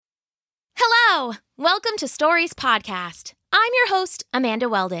Hello! Welcome to Stories Podcast. I'm your host, Amanda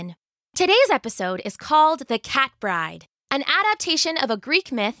Weldon. Today's episode is called The Cat Bride, an adaptation of a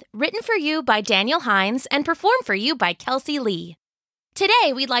Greek myth written for you by Daniel Hines and performed for you by Kelsey Lee.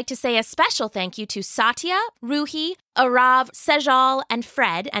 Today, we'd like to say a special thank you to Satya, Ruhi, Arav, Sejal, and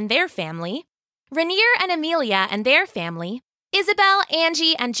Fred and their family, Rainier and Amelia and their family, Isabel,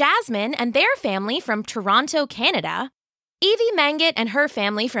 Angie, and Jasmine and their family from Toronto, Canada, Evie Mangett and her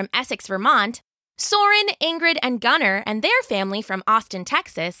family from Essex, Vermont, Soren, Ingrid, and Gunnar and their family from Austin,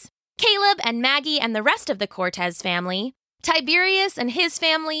 Texas, Caleb and Maggie and the rest of the Cortez family, Tiberius and his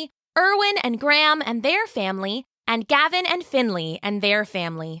family, Erwin and Graham and their family, and Gavin and Finley and their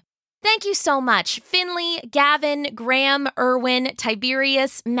family. Thank you so much, Finley, Gavin, Graham, Erwin,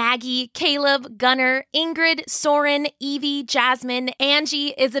 Tiberius, Maggie, Caleb, Gunnar, Ingrid, Soren, Evie, Jasmine,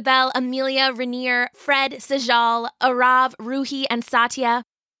 Angie, Isabel, Amelia, Rainier, Fred, Sejal, Arav, Ruhi, and Satya.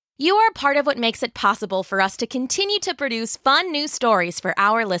 You are part of what makes it possible for us to continue to produce fun new stories for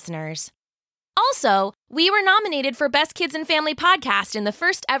our listeners. Also, we were nominated for Best Kids and Family Podcast in the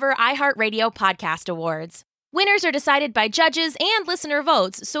first ever iHeartRadio Podcast Awards. Winners are decided by judges and listener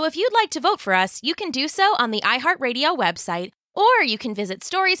votes, so if you'd like to vote for us, you can do so on the iHeartRadio website, or you can visit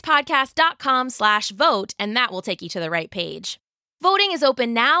storiespodcast.com/vote, and that will take you to the right page. Voting is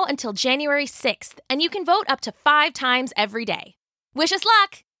open now until January 6th, and you can vote up to 5 times every day. Wish us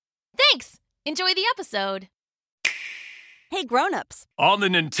luck! Thanks! Enjoy the episode! Hey, grown-ups. On the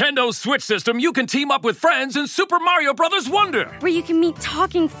Nintendo Switch system, you can team up with friends in Super Mario Bros. Wonder. Where you can meet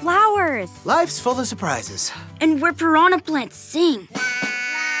talking flowers. Life's full of surprises. And where piranha plants sing.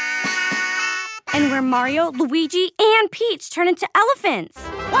 And where Mario, Luigi, and Peach turn into elephants.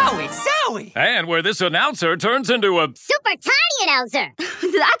 Wowie zowie! And where this announcer turns into a... super tiny announcer!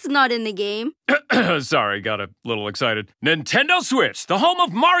 That's not in the game. Sorry, got a little excited. Nintendo Switch, the home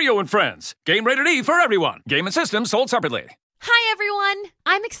of Mario and Friends. Game rated E for everyone. Game and system sold separately. Hi, everyone!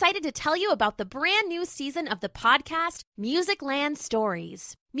 I'm excited to tell you about the brand new season of the podcast, Musicland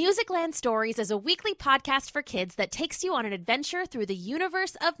Stories. Musicland Stories is a weekly podcast for kids that takes you on an adventure through the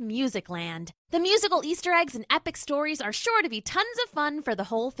universe of Musicland. The musical Easter eggs and epic stories are sure to be tons of fun for the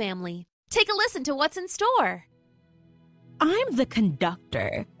whole family. Take a listen to what's in store. I'm the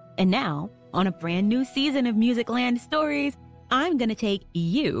conductor, and now, on a brand new season of Musicland Stories, I'm gonna take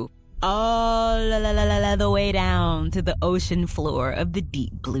you all the way down to the ocean floor of the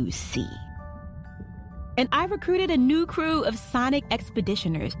deep blue sea. And I recruited a new crew of sonic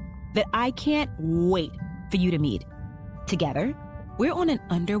expeditioners that I can't wait for you to meet. Together, we're on an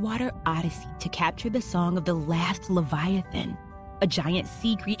underwater odyssey to capture the song of the last Leviathan, a giant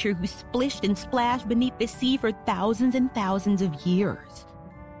sea creature who splished and splashed beneath the sea for thousands and thousands of years.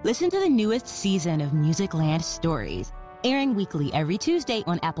 Listen to the newest season of Musicland Stories, airing weekly every Tuesday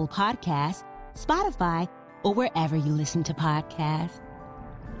on Apple Podcasts, Spotify, or wherever you listen to podcasts.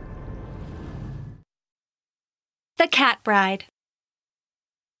 The Cat Bride.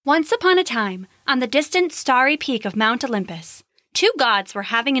 Once upon a time, on the distant starry peak of Mount Olympus, 2 gods were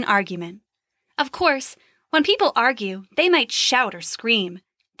having an argument. Of course, when people argue, they might shout or scream.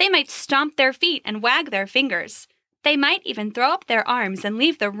 They might stomp their feet and wag their fingers. They might even throw up their arms and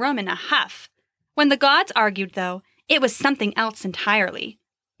leave the room in a huff. When the gods argued, though, it was something else entirely.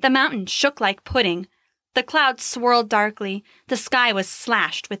 The mountain shook like pudding. The clouds swirled darkly. The sky was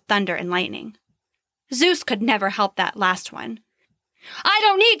slashed with thunder and lightning. Zeus could never help that last one. "I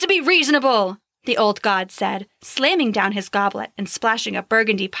don't need to be reasonable," the old god said, slamming down his goblet and splashing a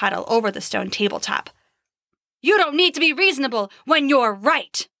burgundy puddle over the stone tabletop. "You don't need to be reasonable when you're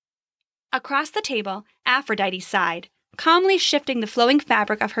right." Across the table, Aphrodite sighed, calmly shifting the flowing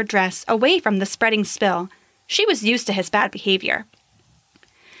fabric of her dress away from the spreading spill. She was used to his bad behavior.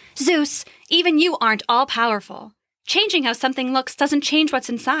 "Zeus, even you aren't all-powerful. Changing how something looks doesn't change what's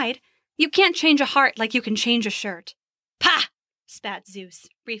inside. You can't change a heart like you can change a shirt." "Pah!" spat Zeus,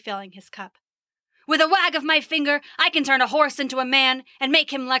 refilling his cup. "With a wag of my finger, I can turn a horse into a man and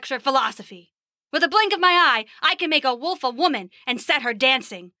make him lecture philosophy. With a blink of my eye, I can make a wolf a woman and set her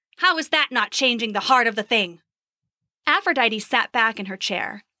dancing. How is that not changing the heart of the thing?" Aphrodite sat back in her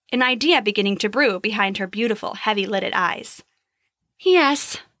chair, an idea beginning to brew behind her beautiful, heavy-lidded eyes.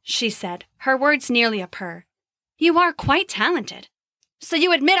 "Yes," she said, her words nearly a purr. "You are quite talented. So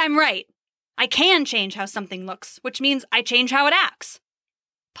you admit I'm right. I can change how something looks, which means I change how it acts."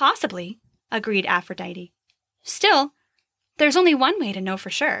 "Possibly," agreed Aphrodite. "Still, there's only one way to know for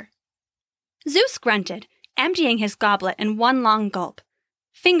sure." Zeus grunted, emptying his goblet in one long gulp.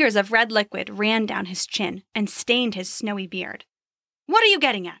 Fingers of red liquid ran down his chin and stained his snowy beard. "What are you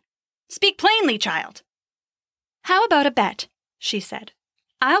getting at? Speak plainly, child." "How about a bet?" she said.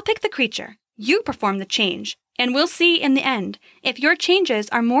 "I'll pick the creature. You perform the change, and we'll see in the end if your changes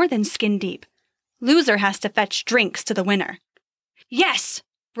are more than skin deep. Loser has to fetch drinks to the winner." "Yes!"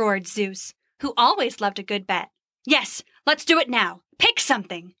 roared Zeus, who always loved a good bet. "Yes, let's do it now. Pick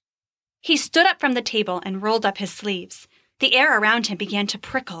something." He stood up from the table and rolled up his sleeves. The air around him began to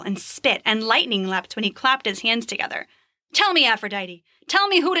prickle and spit, and lightning leapt when he clapped his hands together. "Tell me, Aphrodite. Tell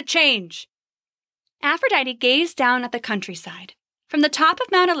me who to change." Aphrodite gazed down at the countryside. From the top of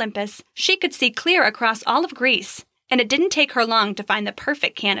Mount Olympus, she could see clear across all of Greece, and it didn't take her long to find the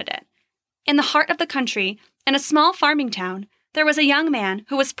perfect candidate. In the heart of the country, in a small farming town, there was a young man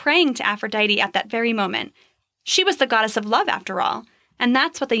who was praying to Aphrodite at that very moment. She was the goddess of love, after all, and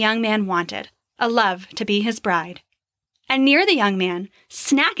that's what the young man wanted, a love to be his bride. And near the young man,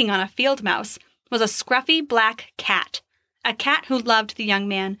 snacking on a field mouse, was a scruffy black cat, a cat who loved the young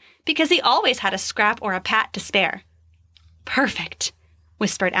man because he always had a scrap or a pat to spare. "Perfect,"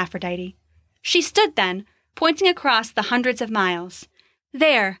 whispered Aphrodite. She stood then, pointing across the hundreds of miles.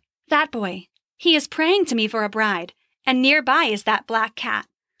 "There, that boy. He is praying to me for a bride, and nearby is that black cat.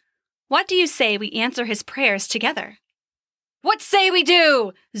 What do you say we answer his prayers together?" "What say we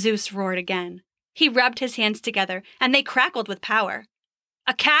do?" Zeus roared again. He rubbed his hands together, and they crackled with power.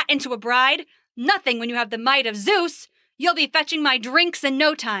 "A cat into a bride? Nothing when you have the might of Zeus! You'll be fetching my drinks in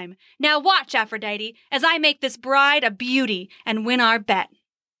no time. Now watch, Aphrodite, as I make this bride a beauty and win our bet."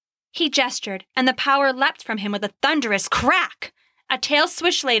 He gestured, and the power leapt from him with a thunderous crack. A tail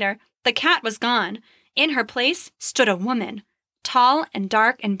swish later, the cat was gone. In her place stood a woman, tall and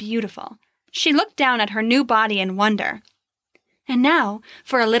dark and beautiful. She looked down at her new body in wonder. "And now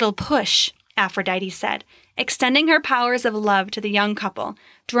for a little push," Aphrodite said, extending her powers of love to the young couple,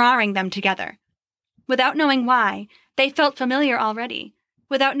 drawing them together. Without knowing why, they felt familiar already.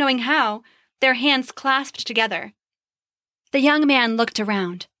 Without knowing how, their hands clasped together. The young man looked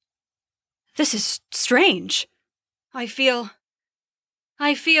around. "This is strange. I feel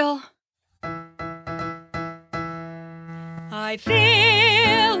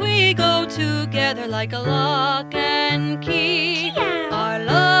we go together like a lock and key. Meow. Our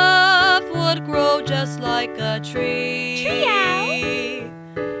love would grow just like a tree.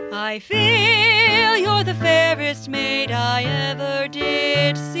 I feel you're the fairest maid I ever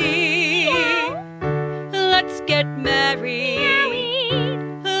did see. Let's get married.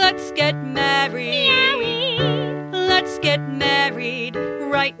 Let's get married. Let's get married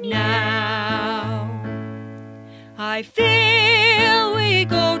right now. I feel we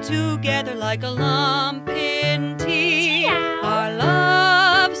go together like a lump in tea. Our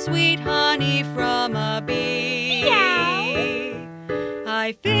love, sweet honey from a bee.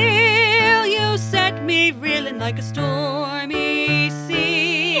 I feel you set me reeling like a stormy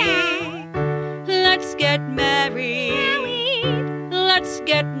sea. Let's get married. Let's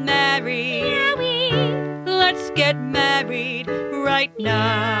get married. Let's get married right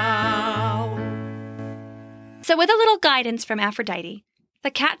now. So with a little guidance from Aphrodite,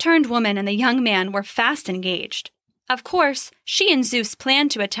 the cat-turned woman and the young man were fast engaged. Of course, she and Zeus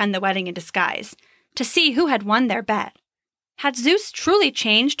planned to attend the wedding in disguise, to see who had won their bet. Had Zeus truly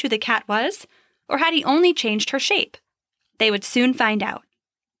changed who the cat was, or had he only changed her shape? They would soon find out.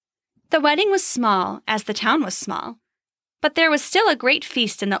 The wedding was small, as the town was small, but there was still a great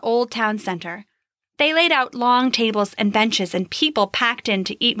feast in the old town center. They laid out long tables and benches, and people packed in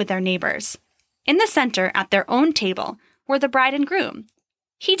to eat with their neighbors. In the center, at their own table, were the bride and groom.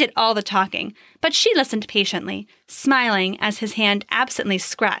 He did all the talking, but she listened patiently, smiling as his hand absently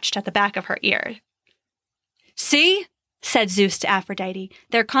scratched at the back of her ear. "See?" said Zeus to Aphrodite,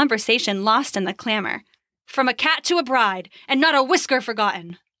 their conversation lost in the clamor. "From a cat to a bride, and not a whisker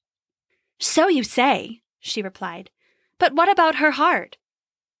forgotten." "So you say," she replied. "But what about her heart?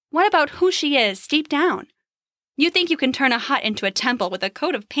 What about who she is deep down? You think you can turn a hut into a temple with a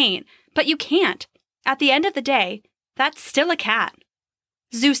coat of paint, but you can't. At the end of the day, that's still a cat."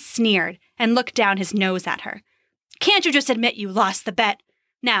 Zeus sneered and looked down his nose at her. "Can't you just admit you lost the bet?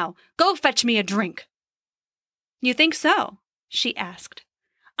 Now, go fetch me a drink." "You think so?" she asked.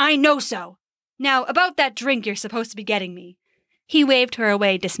 "I know so. Now, about that drink you're supposed to be getting me." He waved her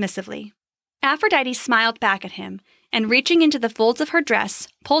away dismissively. Aphrodite smiled back at him, and reaching into the folds of her dress,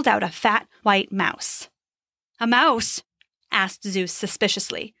 pulled out a fat white mouse. "A mouse?" asked Zeus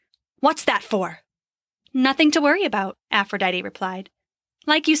suspiciously. "What's that for?" "Nothing to worry about," Aphrodite replied.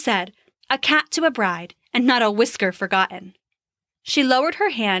 "Like you said, a cat to a bride, and not a whisker forgotten." She lowered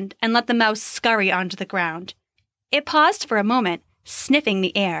her hand and let the mouse scurry onto the ground. It paused for a moment, sniffing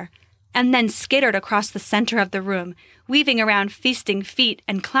the air, and then skittered across the center of the room, weaving around feasting feet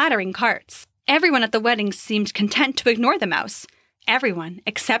and clattering carts. Everyone at the wedding seemed content to ignore the mouse. Everyone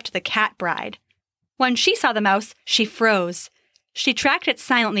except the cat bride. When she saw the mouse, she froze. She tracked it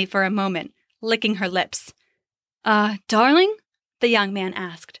silently for a moment, licking her lips. Darling? The young man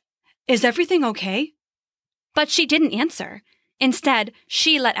asked. Is everything okay? But she didn't answer. Instead,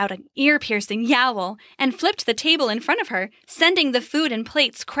 she let out an ear-piercing yowl and flipped the table in front of her, sending the food and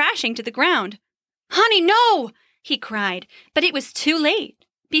plates crashing to the ground. Honey, no! He cried, but it was too late.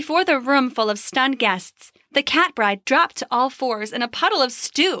 Before the room full of stunned guests, the cat bride dropped to all fours in a puddle of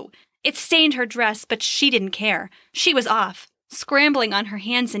stew. It stained her dress, but she didn't care. She was off. Scrambling on her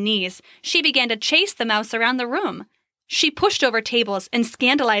hands and knees, she began to chase the mouse around the room. She pushed over tables and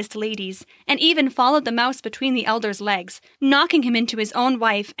scandalized ladies, and even followed the mouse between the elder's legs, knocking him into his own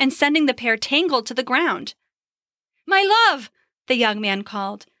wife and sending the pair tangled to the ground. My love! The young man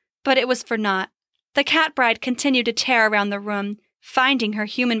called, but it was for naught. The cat bride continued to tear around the room, finding her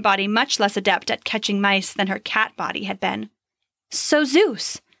human body much less adept at catching mice than her cat body had been. So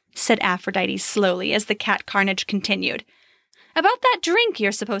Zeus, said Aphrodite slowly as the cat carnage continued, about that drink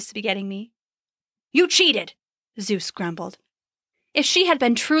you're supposed to be getting me. You cheated, Zeus grumbled. If she had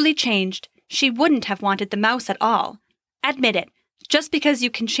been truly changed, she wouldn't have wanted the mouse at all. Admit it, just because you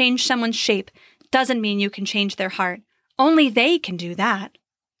can change someone's shape doesn't mean you can change their heart. Only they can do that.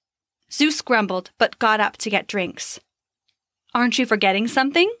 Zeus grumbled, but got up to get drinks. Aren't you forgetting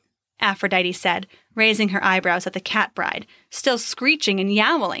something? Aphrodite said, raising her eyebrows at the cat bride, still screeching and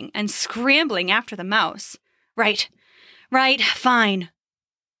yowling and scrambling after the mouse. Right, fine.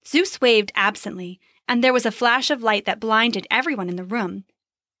 Zeus waved absently, and there was a flash of light that blinded everyone in the room.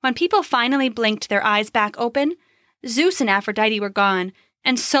 When people finally blinked their eyes back open, Zeus and Aphrodite were gone,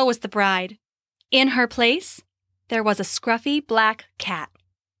 and so was the bride. In her place, there was a scruffy black cat.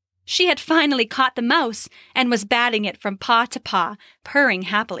 She had finally caught the mouse and was batting it from paw to paw, purring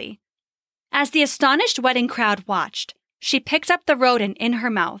happily. As the astonished wedding crowd watched, she picked up the rodent in her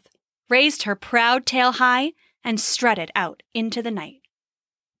mouth, raised her proud tail high, and strutted out into the night.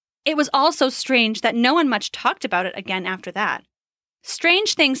 It was all so strange that no one much talked about it again after that.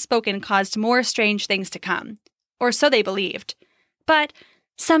 Strange things spoken caused more strange things to come, or so they believed. But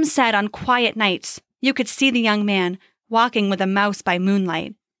some said on quiet nights you could see the young man walking with a mouse by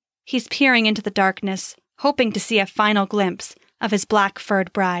moonlight. He's peering into the darkness, hoping to see a final glimpse of his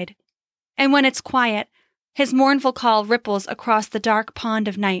black-furred bride. And when it's quiet, his mournful call ripples across the dark pond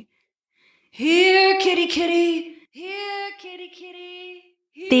of night. Here, kitty, kitty! Here, kitty, kitty!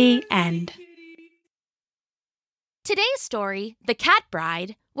 Here, the end. Today's story, The Cat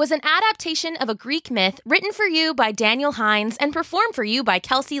Bride, was an adaptation of a Greek myth written for you by Daniel Hines and performed for you by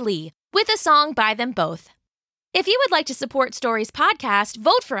Kelsey Lee, with a song by them both. If you would like to support Stories Podcast,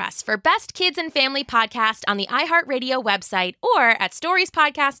 vote for us for Best Kids and Family Podcast on the iHeartRadio website or at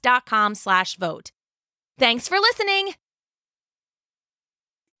storiespodcast.com/vote. Thanks for listening.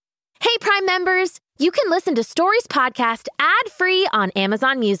 Hey, Prime members, you can listen to Stories Podcast ad-free on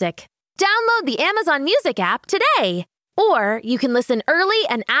Amazon Music. Download the Amazon Music app today. Or you can listen early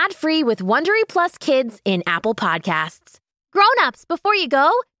and ad-free with Wondery Plus Kids in Apple Podcasts. Grown-ups, before you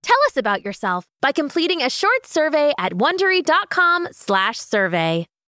go, tell us about yourself by completing a short survey at Wondery.com/survey.